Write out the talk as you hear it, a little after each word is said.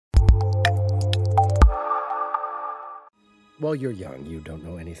Well, you're young. You don't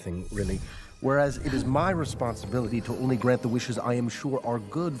know anything, really. Whereas it is my responsibility to only grant the wishes I am sure are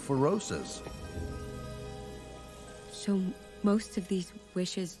good for Rosas. So most of these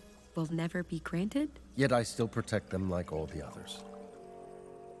wishes will never be granted? Yet I still protect them like all the others.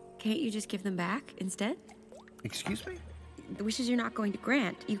 Can't you just give them back instead? Excuse me? The wishes you're not going to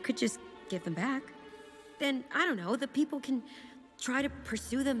grant, you could just give them back. Then, I don't know, the people can try to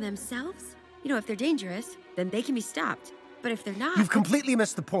pursue them themselves? You know, if they're dangerous, then they can be stopped. But if they're not... You've completely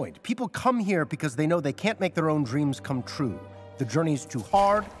missed the point. People come here because they know they can't make their own dreams come true. The journey is too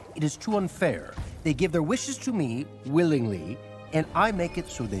hard, it is too unfair. They give their wishes to me, willingly, and I make it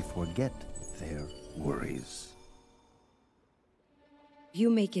so they forget their worries.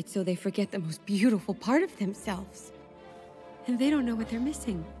 You make it so they forget the most beautiful part of themselves. And they don't know what they're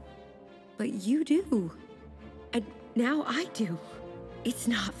missing. But you do. And now I do. It's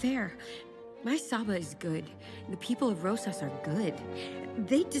not fair. My Saba is good. The people of Rosas are good.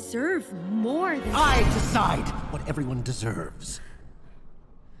 They deserve more than... I decide what everyone deserves.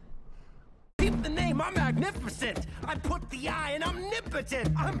 Keep the name, I'm magnificent. I put the I in omnipotent.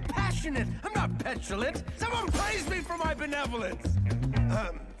 I'm passionate, I'm not petulant. Someone praise me for my benevolence.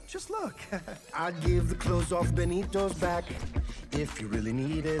 Just look. I'd give the clothes off Benito's back. If you really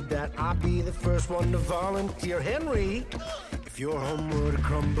needed that, I'd be the first one to volunteer. Henry, if your home were to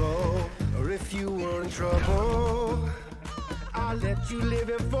crumble, or if you were in trouble, I'll let you live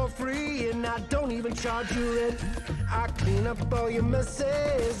it for free, and I don't even charge you rent. I clean up all your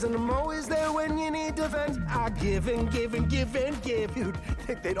messes, and I'm always there when you need to vent. I give and give and give and give. You'd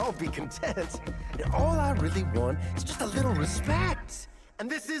think they'd all be content. And all I really want is just a little respect. And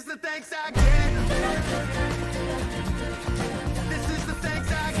this is the thanks I get. This is the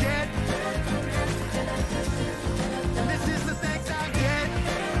thanks I get. And this is the thanks I get.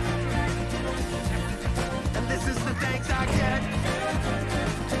 And this is the thanks I get.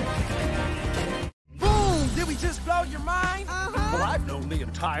 Boom! Did we just blow your mind? Well, I've known the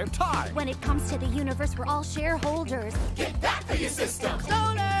entire time. When it comes to the universe, we're all shareholders. Get back to your system.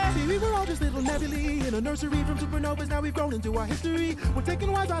 See, we were all just little nebulae in a nursery from supernovas. Now we've grown into our history. We're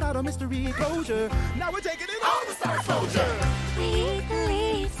taking wise right out of mystery closure. Now we're taking it all the star exposure. We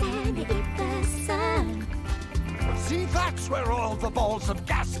believe beneath the sun. See, that's where all the balls of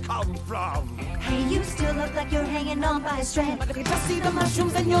gas come from. Hey, you still look like you're hanging on by a strand. But if you just see the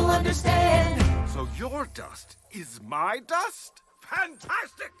mushrooms, then you'll understand. So your dust is my dust?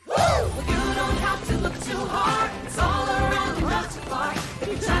 Fantastic! Woo! Well, you don't have to look too hard. It's all around and not too far. If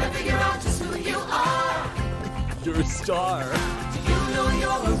you try to figure out just who you are, You're a star. do you know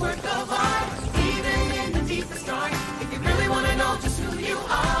you're a work of art? Even in the deepest dark, if you really want to know just who you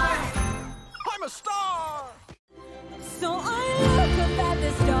are. I'm a star! So I look up at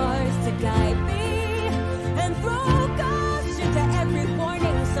the stars to guide me and throw caution to every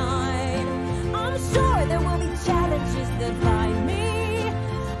warning sign. I'm sure there will be challenges that find me,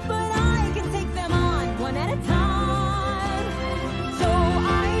 but I can take them on one at a time. So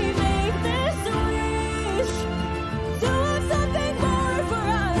I make this wish to have something more for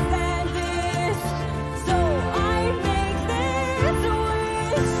us than this. So I make this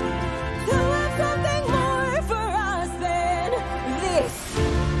wish to have something more for us than this.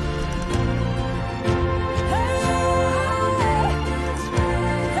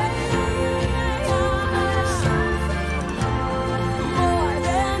 More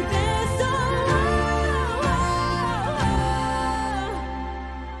than this.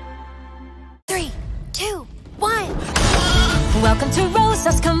 Three, two, one. Welcome to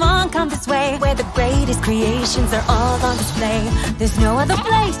Rosas, come on, come this way, where the greatest creations are all on display. There's no other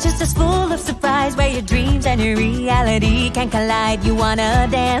place just as full of surprise, where your dreams and your reality can collide. You wanna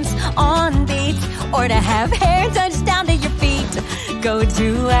dance on beat, or to have hair touch down to your feet, go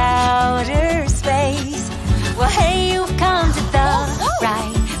to outer space. Well, hey, you've come to the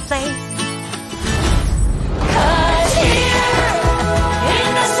right place. 'Cause here in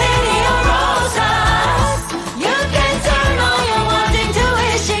the city of Rosas, you can turn all your wanting to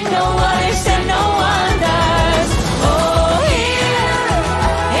wishing. No wonders and no wonders. Oh, here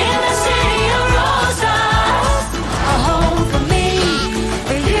in the city of Rosas, a home for me,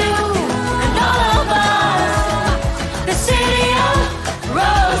 for you, and all of us. The city of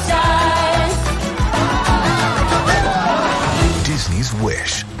Rosas. Disney's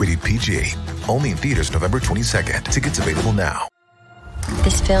Wish. Rated PG. Only in theaters November 22nd. Tickets available now.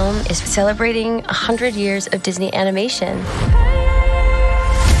 This film is celebrating 100 years of Disney animation.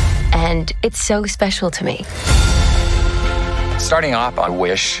 And it's so special to me. Starting off on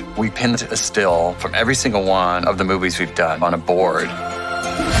Wish, we pinned a still from every single one of the movies we've done on a board.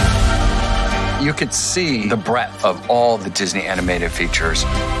 you could see the breadth of all the Disney animated features.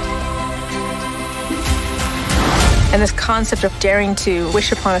 And this concept of daring to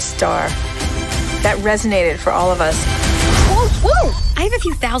wish upon a star, that resonated for all of us. Whoa, whoa! I have a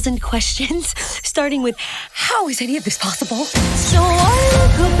few thousand questions, starting with, how is any of this possible? So I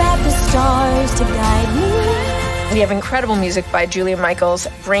look up at the stars to guide me. We have incredible music by Julia Michaels,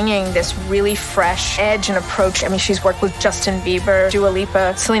 bringing this really fresh edge and approach. I mean, she's worked with Justin Bieber, Dua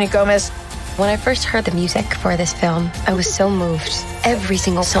Lipa, Selena Gomez. When I first heard the music for this film, I was so moved. Every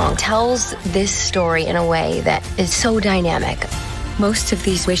single song tells this story in a way that is so dynamic. Most of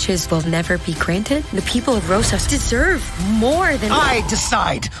these wishes will never be granted. The people of Rosas deserve more than... I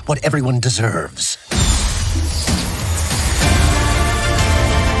decide what everyone deserves.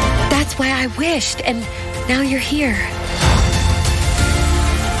 That's why I wished, and now you're here.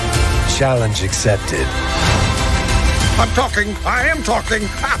 Challenge accepted. I'm talking. I am talking.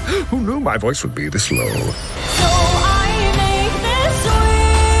 Ha! Who knew my voice would be this low? So I make this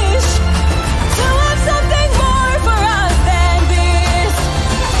wish to have something more for us than this.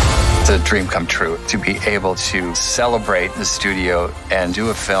 It's a dream come true to be able to celebrate the studio and do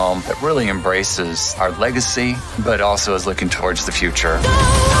a film that really embraces our legacy, but also is looking towards the future.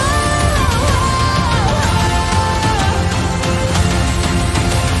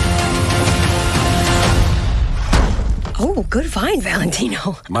 Oh, good find,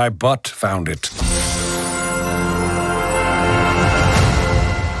 Valentino. My butt found it.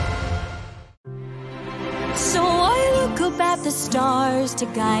 So I look up at the stars to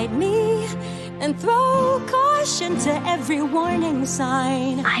guide me and throw caution to every warning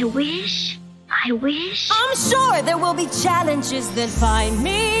sign. I wish. I'm sure there will be challenges that find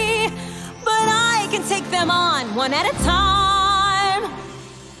me, but I can take them on one at a time.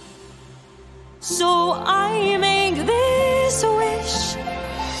 So I make this wish.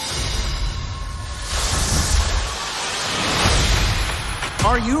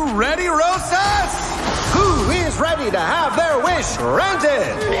 Are you ready, Rosas? Who is ready to have their wish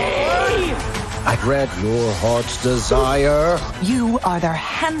granted? Me! I grant your heart's desire. You are their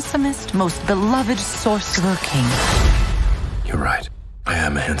handsomest, most beloved sorcerer king. You're right. I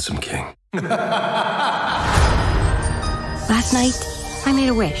am a handsome king. Last night, I made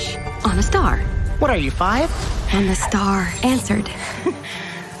a wish on a star. What are you, 5? And the star answered.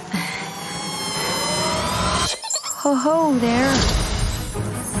 Ho ho there.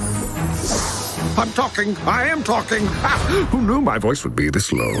 I'm talking. I am talking. Ha! Who knew my voice would be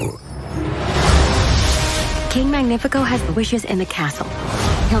this low? King Magnifico has the wishes in the castle.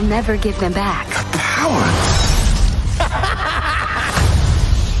 He'll never give them back. Power!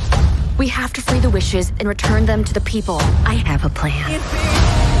 We have to free the wishes and return them to the people. I have a plan.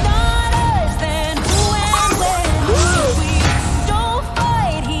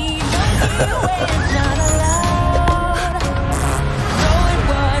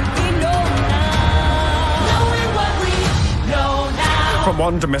 From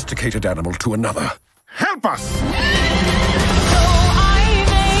one domesticated animal to another. Help us! So I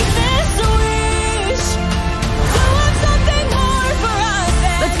make this wish to have something more for us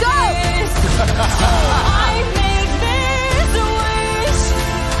than Let's go! this. So I make this wish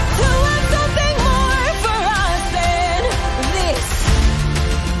to have something more for us than this.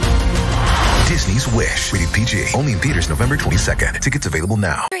 Disney's Wish. Rated PG. Only in theaters November 22nd. Tickets available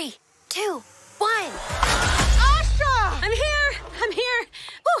now. 3, 2, 1. Asha! I'm here!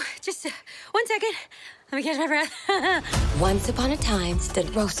 Whew, just 1 second. Let me catch my breath. Once upon a time stood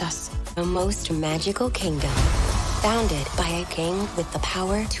Rosas, the most magical kingdom, founded by a king with the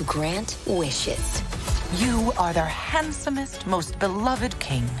power to grant wishes. You are their handsomest, most beloved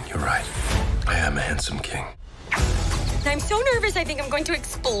king. You're right. I am a handsome king. I'm so nervous, I think I'm going to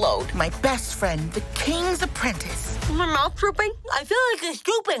explode. My best friend, the king's apprentice. My mouth drooping? I feel like it's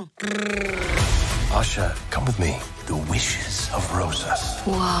drooping. Asha, come with me. The wishes of Rosas.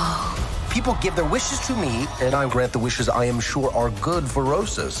 Whoa. People give their wishes to me, and I grant the wishes I am sure are good for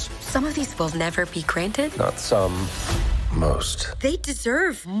Rosas. Some of these will never be granted. Not some, most. They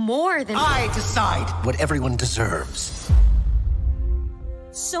deserve more than... I decide what everyone deserves.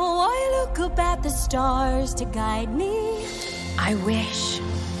 So I look up at the stars to guide me I wish.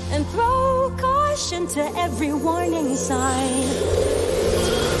 and throw caution to every warning sign.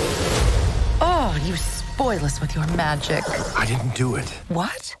 Oh, you spoil us with your magic. I didn't do it.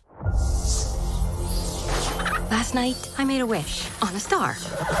 What? Last night, I made a wish on a star.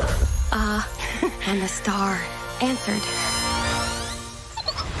 And the star answered.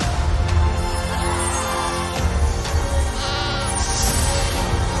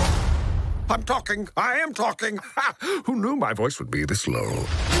 I'm talking. I am talking. Ha! Who knew my voice would be this low?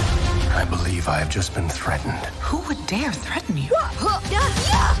 I believe I have just been threatened. Who would dare threaten you?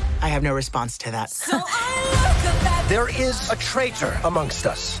 I have no response to that. So I There is a traitor amongst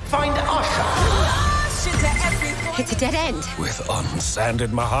us. Find Asha. It's a dead end. With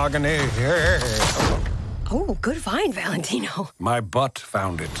unsanded mahogany. Oh, good find, Valentino. My butt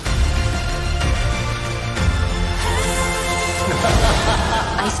found it.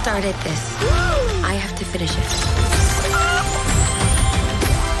 I started this. I have to finish it.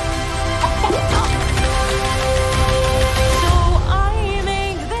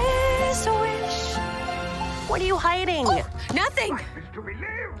 What are you hiding? Oh, nothing.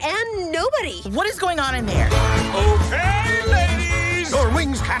 And nobody. What is going on in there? Okay, ladies! Your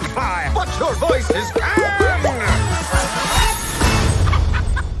wings can't fly, but your voices can!